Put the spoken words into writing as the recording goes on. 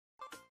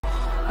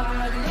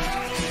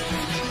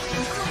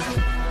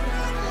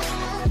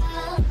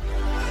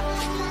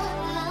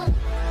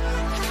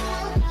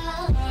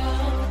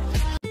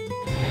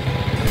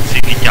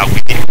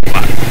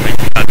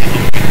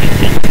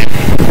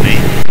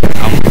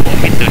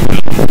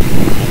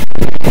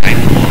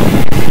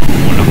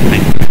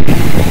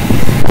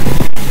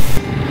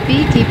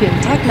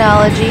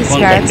technology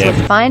starts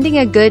with finding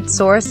a good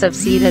source of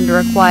seed and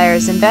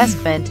requires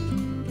investment.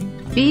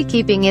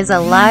 Beekeeping is a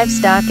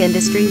livestock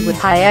industry with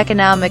high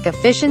economic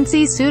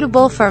efficiency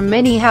suitable for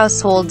many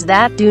households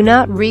that do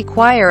not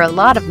require a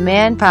lot of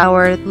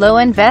manpower, low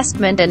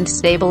investment and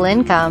stable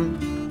income.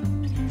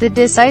 The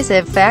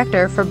decisive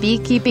factor for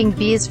beekeeping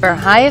bees for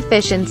high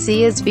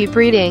efficiency is bee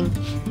breeding.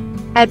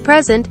 At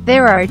present,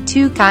 there are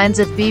two kinds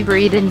of bee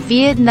breed in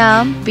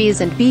Vietnam, bees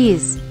and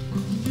bees.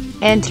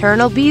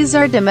 Internal bees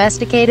are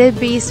domesticated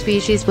bee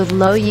species with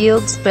low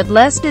yields but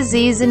less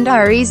disease and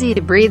are easy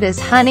to breed, as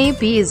honey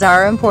bees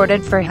are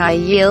imported for high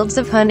yields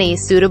of honey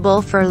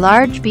suitable for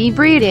large bee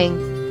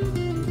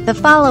breeding. The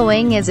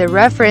following is a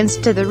reference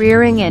to the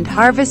rearing and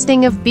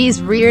harvesting of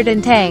bees reared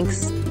in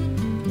tanks.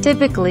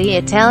 Typically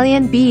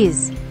Italian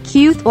bees,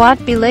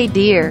 Q-Thwart belay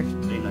deer,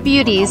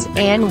 beauties,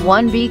 and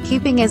one.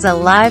 Beekeeping is a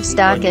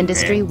livestock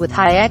industry with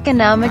high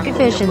economic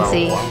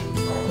efficiency.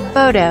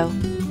 Photo.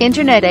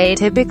 Internet. A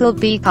typical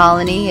bee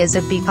colony is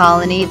a bee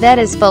colony that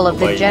is full of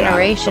the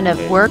generation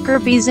of worker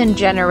bees and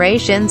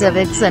generations of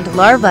eggs and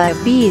larvae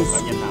of bees.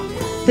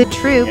 The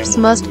troops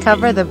must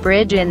cover the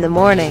bridge in the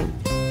morning.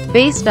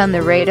 Based on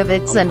the rate of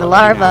eggs and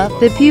larvae,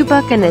 the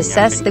pupa can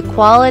assess the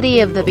quality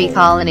of the bee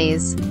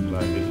colonies.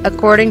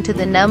 According to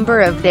the number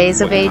of days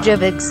of age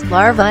of eggs,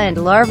 larvae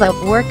and larvae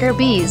of worker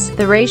bees,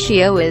 the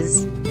ratio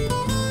is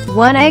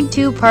 1 egg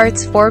 2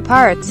 parts 4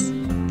 parts.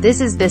 This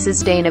is the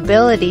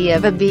sustainability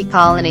of a bee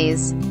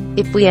colonies.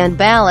 If we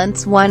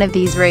unbalance one of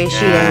these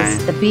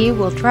ratios, the bee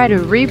will try to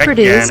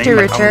reproduce to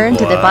return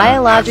to the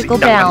biological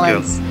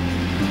balance.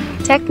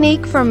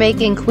 Technique for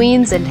making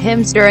queens and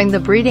hims. During the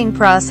breeding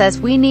process,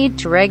 we need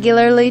to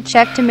regularly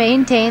check to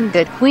maintain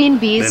good queen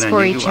bees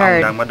for each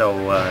herd.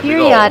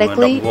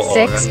 Periodically,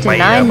 6 to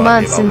 9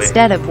 months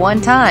instead of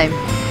one time.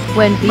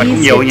 When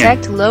bees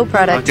detect low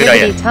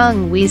productivity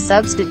tongue, we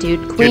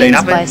substitute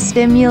queens by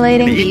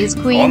stimulating these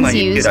queens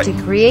used to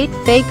create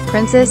fake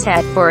princess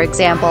hat, for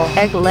example,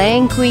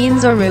 egg-laying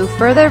queens, or move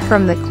further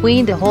from the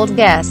queen to hold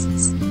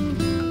guests.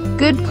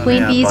 Good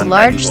queen bees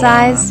large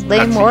size,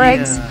 lay more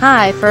eggs,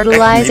 high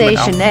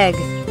fertilization egg.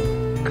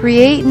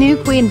 Create new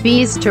queen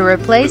bees to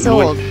replace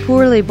old,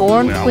 poorly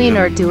born queen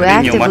or to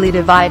actively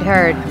divide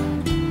herd.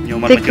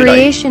 The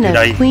creation of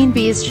queen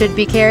bees should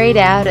be carried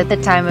out at the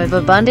time of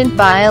abundant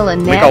bile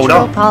and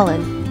natural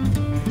pollen.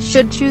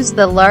 Should choose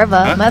the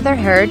larva, mother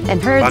herd,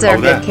 and herds are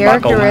good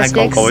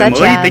characteristics such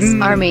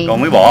as army,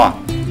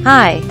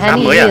 high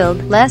honey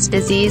yield, less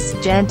disease,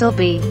 gentle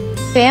bee.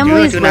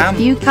 Families with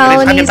few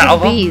colonies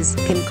of bees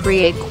can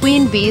create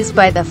queen bees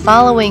by the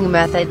following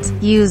methods.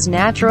 Use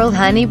natural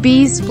honey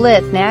bee,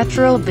 split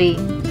natural bee.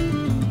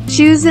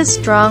 Choose a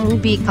strong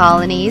bee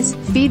colonies,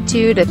 feed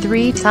 2 to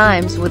 3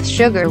 times with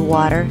sugar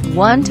water,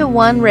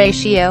 1-to-1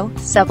 ratio,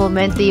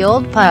 supplement the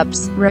old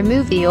pups,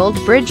 remove the old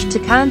bridge to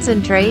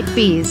concentrate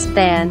bees,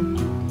 then.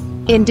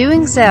 In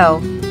doing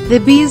so, the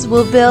bees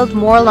will build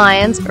more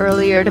lions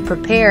earlier to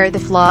prepare the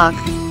flock.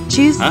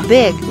 Choose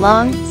big,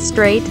 long,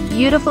 straight,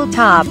 beautiful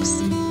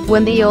tops.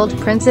 When the old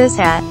princess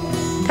hat,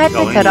 cut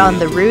the cut on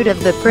the root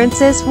of the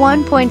princess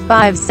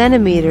 1.5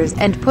 centimeters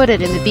and put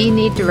it in the bee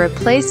need to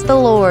replace the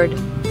lord.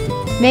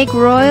 Make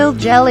royal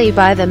jelly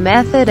by the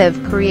method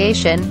of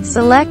creation.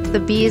 Select the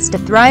bees to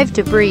thrive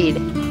to breed.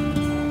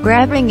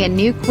 Grabbing a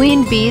new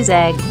queen bee's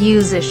egg,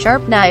 use a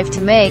sharp knife to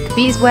make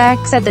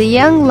beeswax at the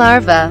young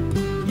larva.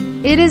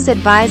 It is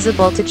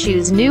advisable to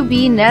choose new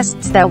bee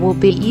nests that will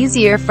be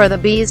easier for the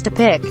bees to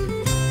pick.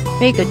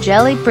 Make a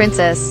jelly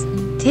princess.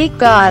 Take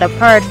God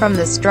apart from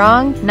the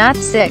strong, not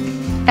sick.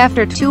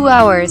 After 2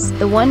 hours,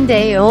 the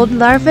 1-day-old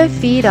larvae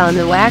feed on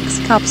the wax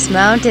cups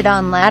mounted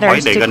on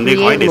ladders to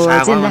create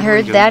lords in the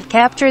herd that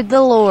captured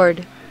the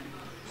lord.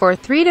 For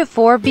 3 to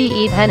 4 bee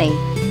eat honey.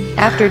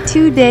 After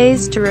 2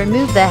 days to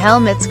remove the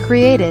helmets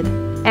created.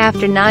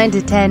 After 9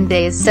 to 10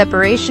 days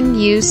separation,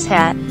 use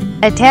hat.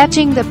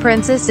 Attaching the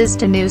princesses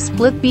to new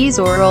split bees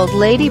or old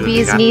lady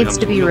bees needs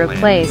to be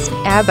replaced.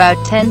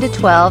 About 10 to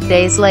 12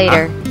 days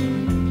later,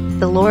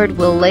 the lord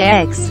will lay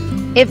eggs.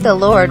 If the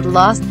lord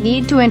lost,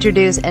 need to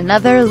introduce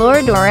another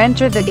lord or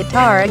enter the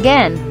guitar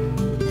again.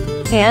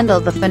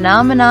 Handle the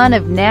phenomenon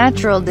of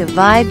natural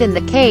divide. In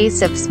the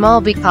case of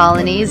small bee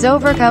colonies,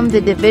 overcome the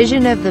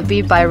division of the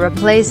bee by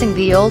replacing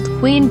the old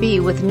queen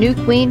bee with new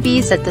queen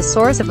bees at the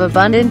source of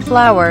abundant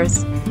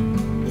flowers.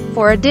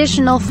 For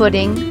additional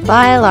footing,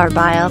 bile or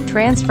bile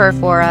transfer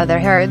for other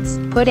herds,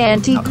 put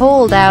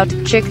anti-cold out,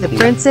 chick the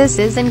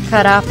princesses and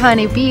cut off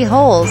honey bee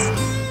holes.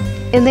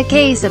 In the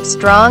case of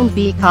strong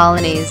bee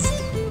colonies,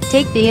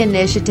 take the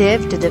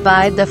initiative to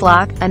divide the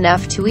flock,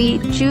 enough to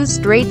eat. Choose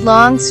straight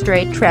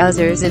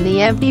trousers in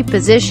the empty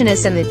position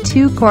as in the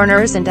 2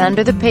 corners and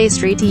under the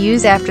pastry to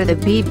use after the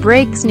bee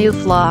breaks new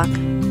flock.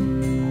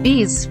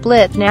 Bees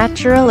split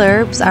natural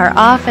herbs are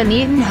often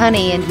eaten.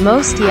 Honey and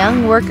most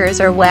young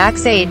workers are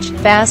wax age,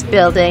 fast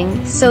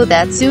building, so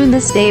that soon the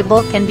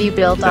stable can be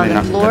built on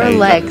the floor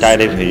legs.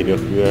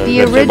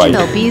 The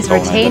original bees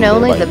retain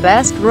only the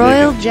best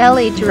royal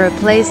jelly to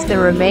replace the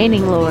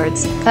remaining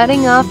lords,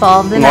 cutting off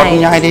all the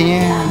knives.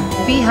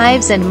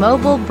 Beehives and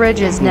mobile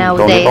bridges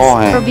nowadays,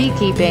 for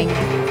beekeeping.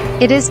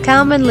 It is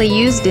commonly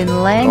used in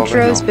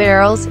Langtros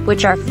barrels,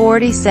 which are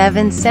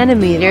 47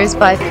 centimeters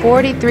by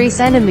 43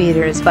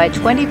 centimeters by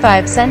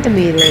 25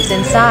 centimeters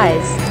in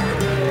size.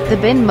 The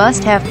bin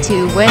must have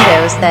 2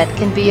 windows that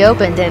can be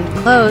opened and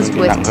closed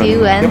with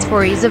 2 ends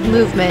for ease of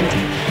movement,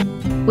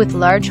 with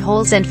large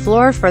holes and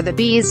floor for the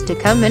bees to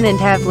come in, and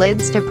have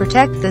lids to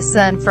protect the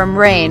sun from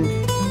rain,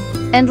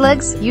 and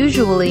legs,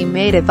 usually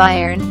made of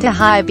iron, to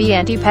high bee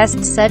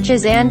anti-pests such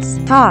as ants,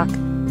 hawk.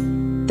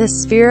 The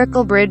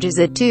spherical bridge is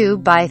a 2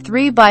 by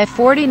 3 by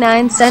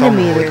 49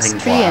 centimeters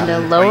tree, and a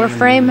lower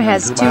frame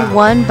has 2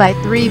 1 by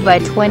 3 by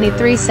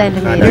 23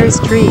 centimeters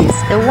trees.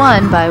 The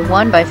 1 by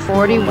 1 by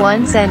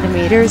 41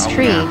 centimeters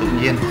tree.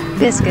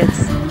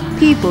 Biscuits.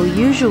 People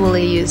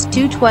usually use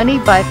 2 20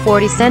 by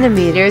 40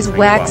 centimeters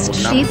waxed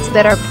sheets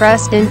that are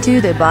pressed into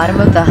the bottom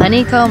of the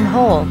honeycomb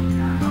hole.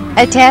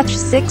 Attach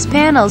 6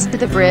 panels to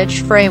the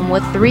bridge frame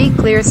with 3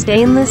 clear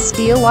stainless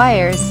steel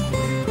wires.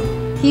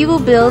 He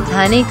will build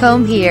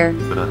honeycomb here.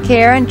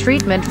 Care and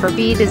treatment for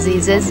bee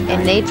diseases.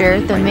 In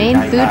nature, the main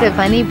food of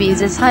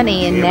honeybees is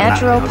honey and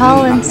natural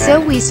pollen,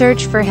 so we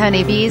search for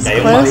honeybees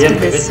close to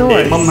this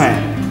source.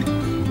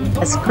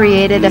 Has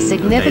created a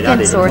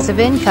significant source of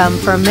income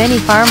for many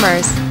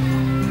farmers.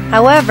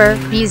 However,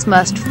 bees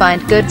must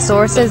find good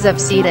sources of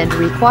seed and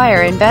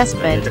require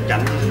investment.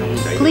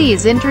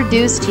 Please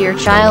introduce to your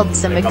child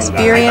some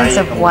experience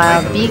of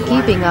wild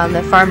beekeeping on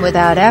the farm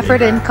without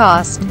effort and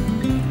cost.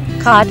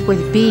 Caught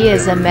with bee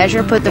as a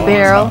measure. Put the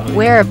barrel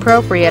where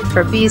appropriate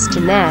for bees to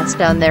nest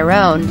on their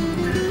own.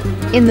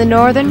 In the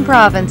northern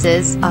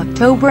provinces,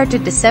 October to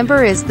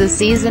December is the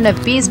season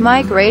of bees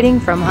migrating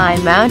from high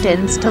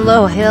mountains to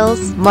low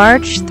hills.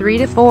 March 3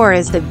 to 4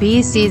 is the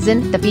bee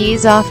season. The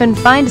bees often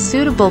find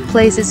suitable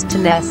places to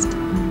nest.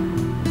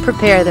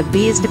 Prepare the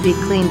bees to be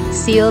cleaned,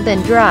 sealed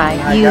and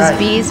dry. Use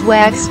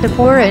beeswax to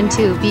pour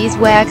into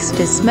beeswax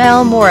to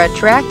smell more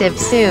attractive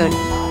soon.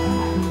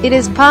 It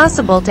is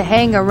possible to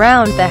hang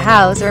around the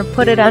house or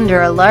put it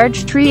under a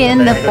large tree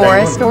in the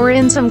forest or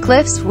in some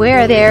cliffs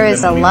where there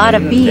is a lot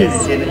of bees.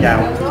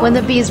 When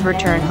the bees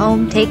return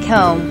home, take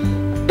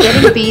home.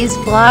 Getting bees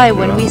fly.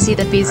 When we see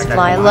the bees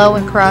fly low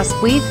across,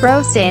 we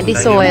throw sandy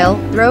soil,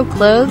 throw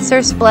clothes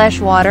or splash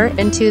water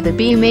into the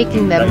bee,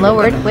 making them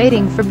lowered,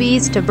 waiting for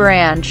bees to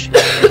branch.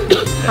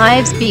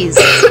 Hives bees,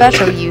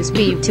 special use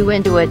bee to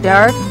into a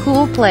dark,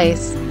 cool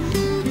place.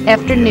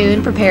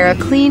 Afternoon. Prepare a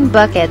clean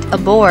bucket, a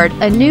board,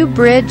 a new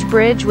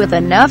bridge with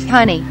enough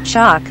honey,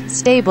 chalk.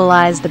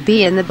 Stabilize the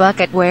bee in the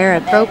bucket where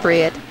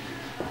appropriate.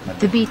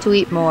 The bee to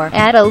eat more.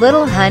 Add a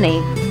little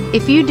honey.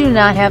 If you do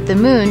not have the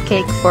moon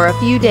cake for a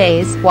few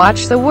days,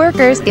 watch the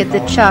workers get the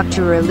chalk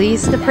to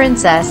release the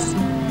princess.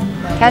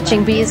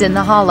 Catching bees in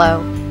the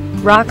hollow.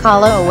 Rock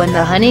hollow. When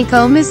the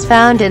honeycomb is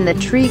found in the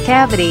tree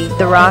cavity,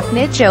 the rock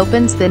niche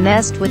opens the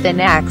nest with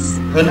an axe.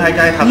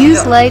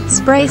 Use light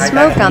spray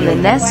smoke on the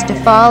nest to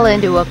fall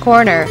into a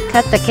corner.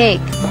 Cut the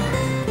cake.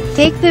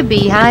 Take the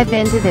beehive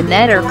into the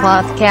net or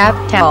cloth cap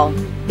towel.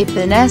 If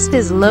the nest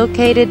is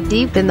located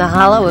deep in the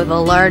hollow of a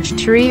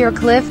large tree or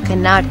cliff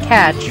cannot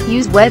catch,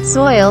 use wet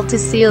soil to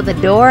seal the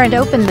door and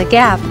open the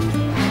gap.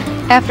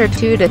 After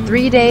 2 to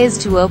 3 days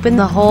to open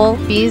the hole,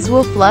 bees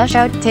will flush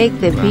out.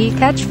 Take the bee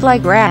catch fly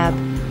grab.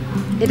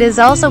 It is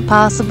also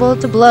possible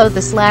to blow the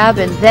slab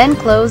and then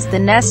close the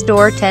nest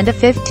door 10 to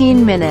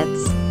 15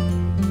 minutes.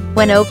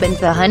 When opened,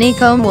 the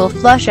honeycomb will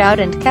flush out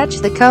and catch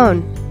the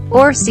cone,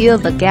 or seal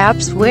the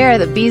gaps where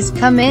the bees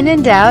come in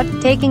and out,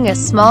 taking a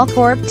small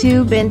cork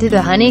tube into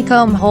the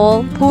honeycomb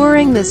hole,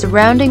 pouring the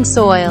surrounding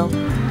soil.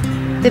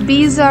 The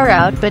bees are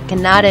out but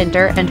cannot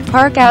enter, and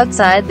park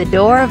outside the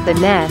door of the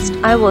nest.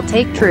 I will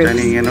take troops.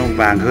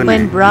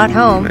 When brought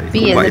home,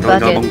 bee in the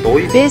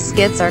bucket.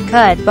 Biscuits are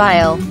cut.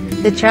 Bile.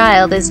 The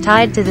child is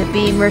tied to the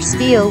beam or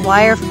steel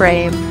wire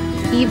frame.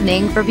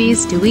 Evening. For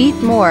bees to eat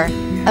more.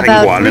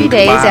 About 3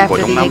 days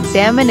after the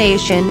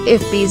examination, if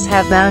bees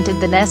have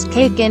mounted the nest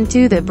cake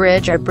into the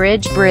bridge or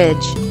bridge.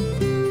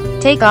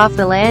 Take off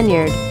the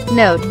lanyard.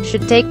 Note,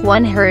 should take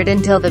one herd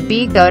until the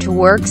bee go to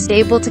work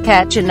stable to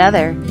catch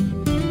another.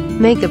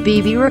 Make a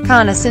bee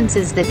reconnaissance.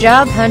 As the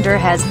job hunter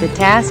has the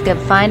task of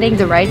finding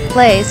the right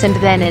place and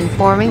then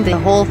informing the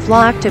whole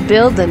flock to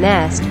build the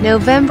nest.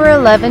 November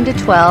 11 to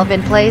 12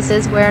 in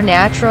places where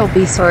natural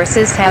bee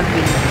sources have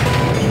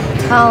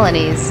bee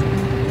colonies.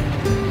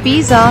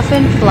 Bees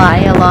often fly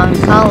along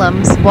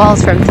columns,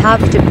 walls from top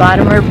to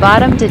bottom or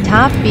bottom to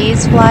top.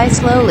 Bees fly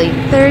slowly,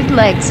 third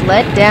legs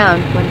let down,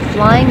 when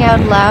flying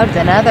out loud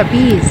than other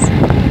bees.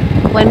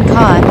 When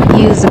caught,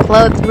 use a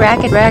clothed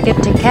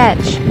racket to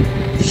catch.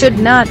 Should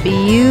not be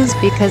used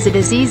because it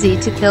is easy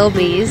to kill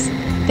bees.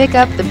 Pick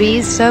up the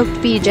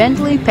bees-soaked bee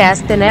gently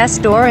past the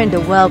nest door into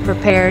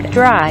well-prepared,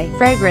 dry,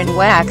 fragrant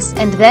wax,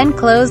 and then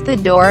close the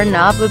door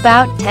knob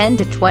about 10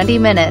 to 20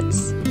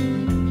 minutes.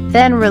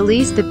 Then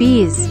release the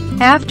bees.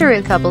 After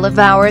a couple of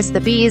hours,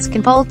 the bees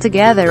can pull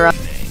together.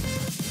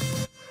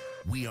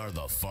 We are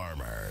the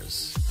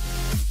farmers.